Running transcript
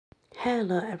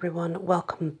Hello everyone,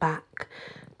 welcome back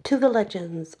to the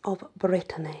Legends of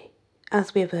Britany.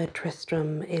 As we've heard,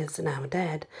 Tristram is now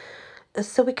dead,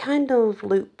 so we kind of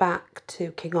loop back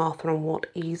to King Arthur and what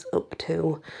he's up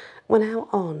to. We're now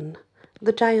on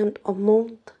the Giant of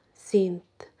Mont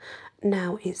Saint.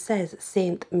 Now it says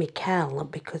Saint Michel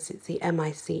because it's the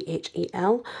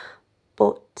Michel,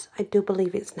 but I do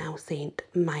believe it's now Saint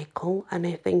Michael, and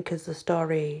I think as we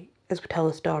tell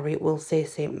the story, it will say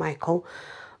Saint Michael,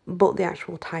 but the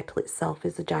actual title itself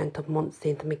is the Giant of Mont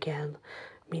Saint Michel,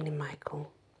 meaning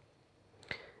Michael.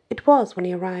 It was when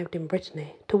he arrived in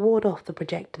Brittany to ward off the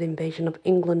projected invasion of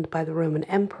England by the Roman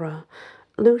Emperor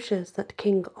Lucius that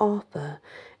King Arthur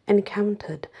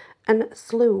encountered and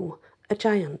slew a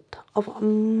giant of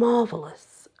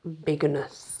marvellous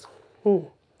bigness.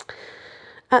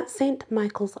 At St.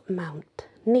 Michael's Mount,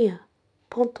 near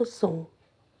Pontosson.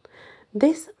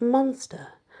 This monster,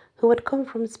 who had come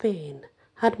from Spain,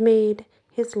 had made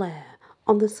his lair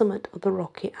on the summit of the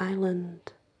rocky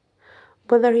island,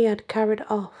 whither he had carried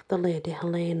off the Lady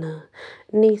Helena,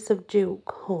 niece of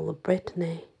Duke Hall of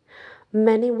Brittany.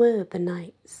 Many were the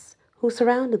knights who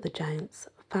surrounded the giant's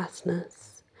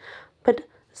fastness, but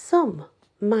some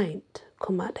might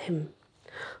come at him,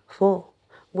 for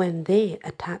when they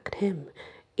attacked him,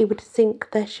 he would sink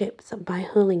their ships by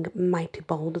hurling mighty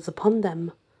boulders upon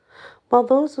them, while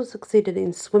those who succeeded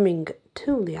in swimming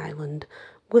to the island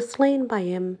were slain by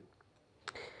him.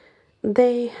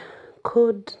 They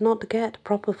could not get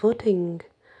proper footing,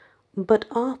 but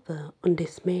Arthur,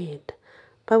 undismayed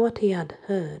by what he had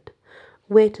heard,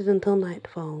 waited until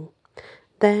nightfall.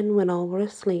 Then, when all were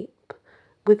asleep,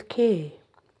 with Kay,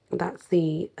 that's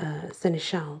the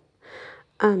seneschal,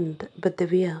 and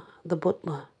Bedivere, the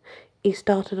butler, he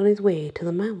started on his way to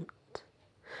the mount.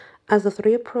 As the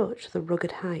three approached the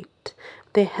rugged height,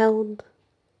 they held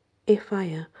a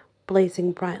fire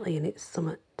blazing brightly in its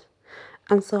summit,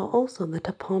 and saw also that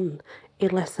upon a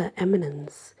lesser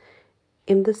eminence,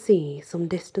 in the sea some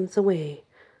distance away,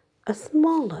 a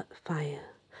smaller fire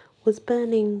was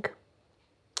burning.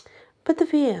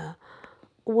 Bedivere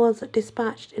was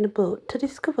dispatched in a boat to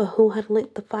discover who had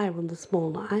lit the fire on the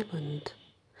smaller island.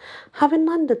 Having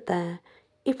landed there,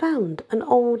 he found an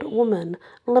old woman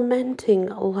lamenting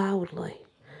loudly.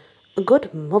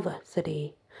 "Good mother," said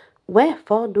he,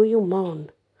 "wherefore do you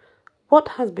mourn? What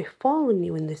has befallen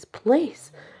you in this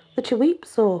place, that you weep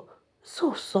so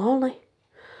sorely?"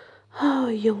 "Oh,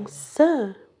 young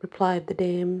sir," replied the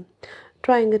dame,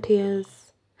 drying her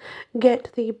tears,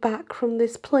 "get thee back from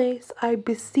this place, I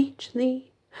beseech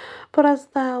thee, for as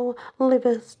thou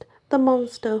livest, the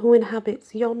monster who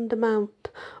inhabits yonder mount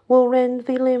will rend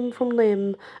thee limb from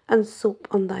limb and sup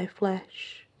on thy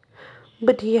flesh.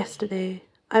 But yesterday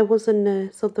I was a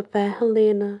nurse of the fair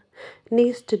Helena,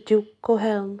 niece to Duke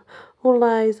Cohel, who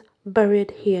lies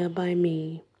buried here by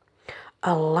me."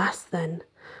 "Alas, then,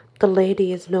 the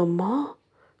lady is no more,"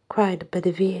 cried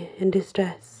Bedivere in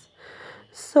distress.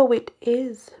 "So it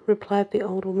is," replied the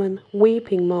old woman,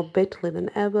 weeping more bitterly than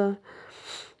ever.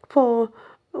 "For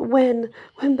when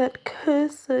that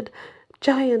cursed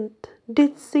giant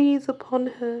did seize upon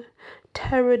her,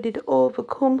 terror did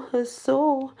overcome her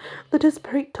so that her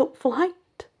spirit took flight.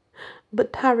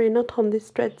 But tarry not on this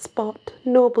dread spot,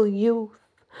 noble youth,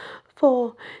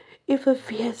 for if a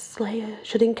fierce slayer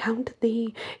should encounter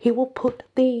thee, he will put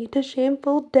thee to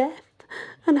shameful death,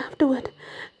 and afterward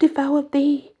devour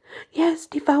thee, yes,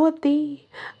 devour thee,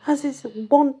 as is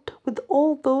wont with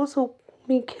all those whom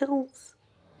he kills."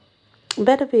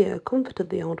 Bedivere comforted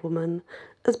the old woman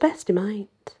as best he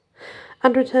might,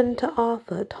 and returning to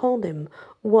Arthur told him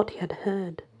what he had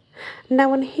heard.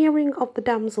 Now on hearing of the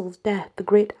damsel's death,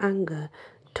 great anger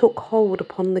took hold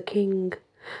upon the king,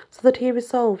 so that he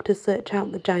resolved to search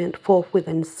out the giant forthwith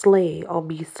and slay or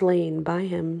be slain by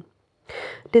him.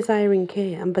 Desiring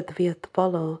Kay and Bedivere to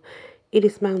follow, he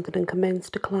dismounted and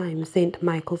commenced to climb St.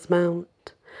 Michael's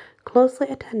Mount, closely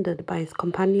attended by his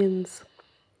companions.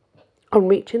 On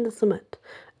reaching the summit,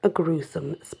 a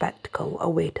gruesome spectacle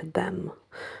awaited them.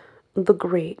 The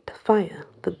great fire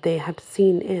that they had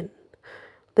seen in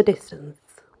the distance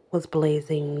was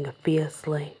blazing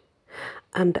fiercely,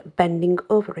 and bending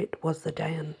over it was the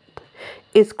giant,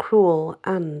 his cruel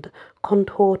and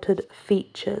contorted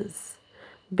features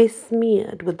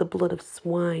besmeared with the blood of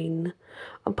swine,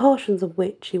 portions of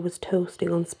which he was toasting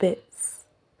on spits.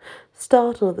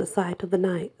 Startled at the sight of the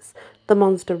knights, the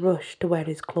monster rushed to where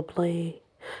his club lay.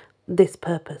 This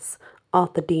purpose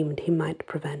Arthur deemed he might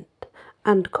prevent,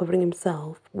 and covering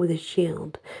himself with his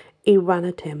shield, he ran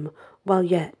at him, while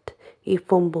yet he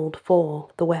fumbled for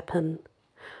the weapon.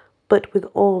 But with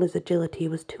all his agility he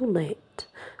was too late,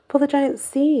 For the giant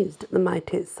seized the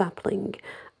mighty sapling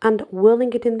and,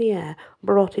 whirling it in the air,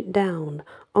 brought it down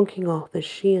on King Arthur's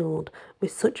shield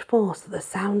with such force that the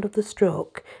sound of the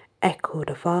stroke echoed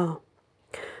afar.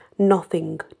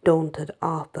 Nothing daunted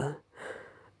Arthur,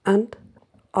 and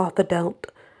Arthur dealt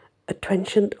a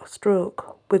trenchant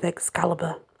stroke with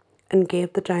Excalibur and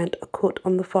gave the giant a cut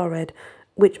on the forehead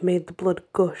which made the blood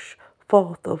gush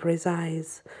forth over his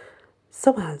eyes,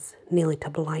 so as nearly to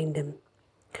blind him.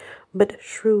 But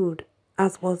shrewd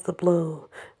as was the blow,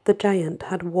 the giant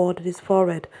had warded his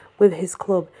forehead with his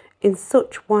club in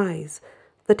such wise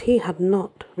that he had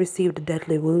not received a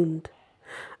deadly wound.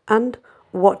 And,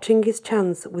 watching his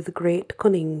chance with great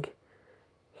cunning,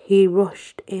 he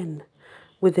rushed in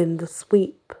within the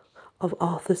sweep of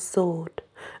Arthur's sword,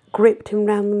 gripped him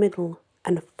round the middle,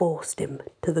 and forced him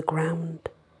to the ground.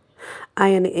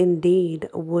 Iron indeed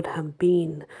would have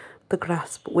been the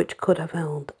grasp which could have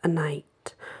held a knight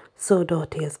so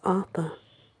doughty as Arthur.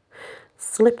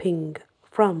 Slipping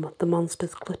from the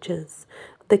monster's clutches,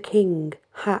 the king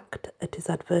hacked at his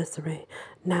adversary,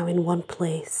 now in one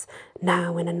place,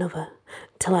 now in another,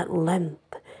 till at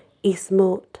length he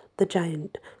smote the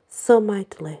giant so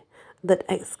mightily that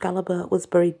Excalibur was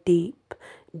buried deep,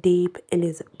 deep in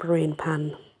his brain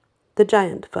pan. The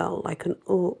giant fell like an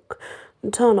oak,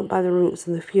 torn up by the roots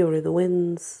in the fury of the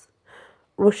winds.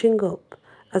 Rushing up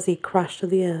as he crashed to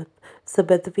the earth, Sir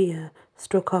Bedivere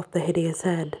struck off the hideous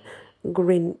head,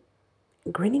 grinning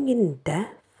in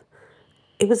death.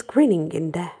 It was grinning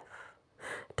in death,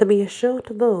 to be a show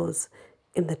to those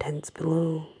in the tents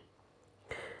below.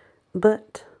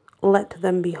 But let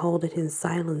them behold it in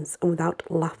silence and without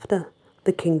laughter,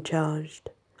 the king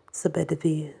charged Sir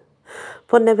Bedivere.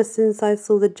 For never since I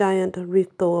saw the giant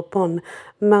Ritho upon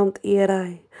Mount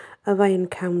Eri have I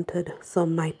encountered so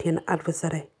mighty an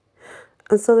adversary.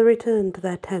 And so they returned to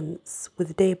their tents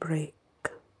with daybreak.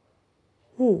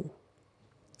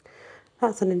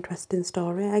 That's an interesting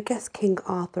story. I guess King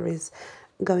Arthur is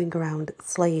going around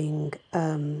slaying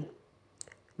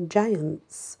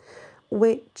giants,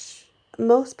 which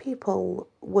most people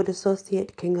would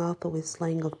associate King Arthur with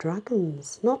slaying of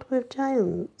dragons, not with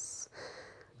giants.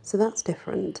 So that's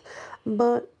different.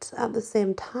 But at the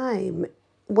same time,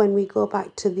 when we go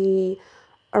back to the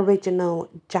original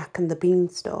Jack and the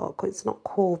Beanstalk, it's not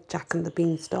called Jack and the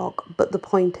Beanstalk, but the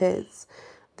point is,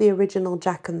 the original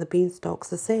Jack and the Beanstalk's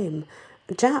the same.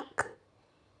 Jack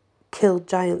killed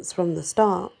giants from the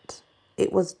start.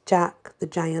 It was Jack the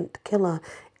Giant Killer.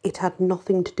 It had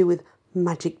nothing to do with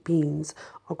magic beans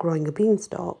or growing a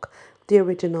beanstalk. The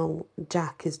original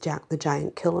Jack is Jack the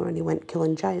Giant Killer, and he went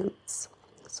killing giants.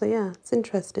 So yeah, it's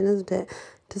interesting, isn't it,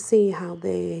 to see how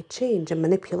they change and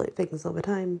manipulate things over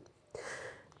time.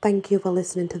 Thank you for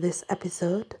listening to this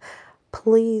episode.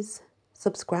 Please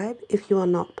subscribe if you are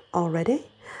not already,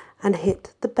 and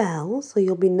hit the bell so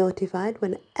you'll be notified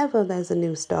whenever there's a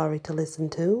new story to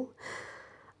listen to.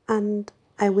 And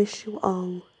I wish you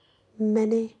all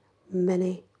many,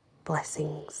 many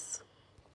blessings.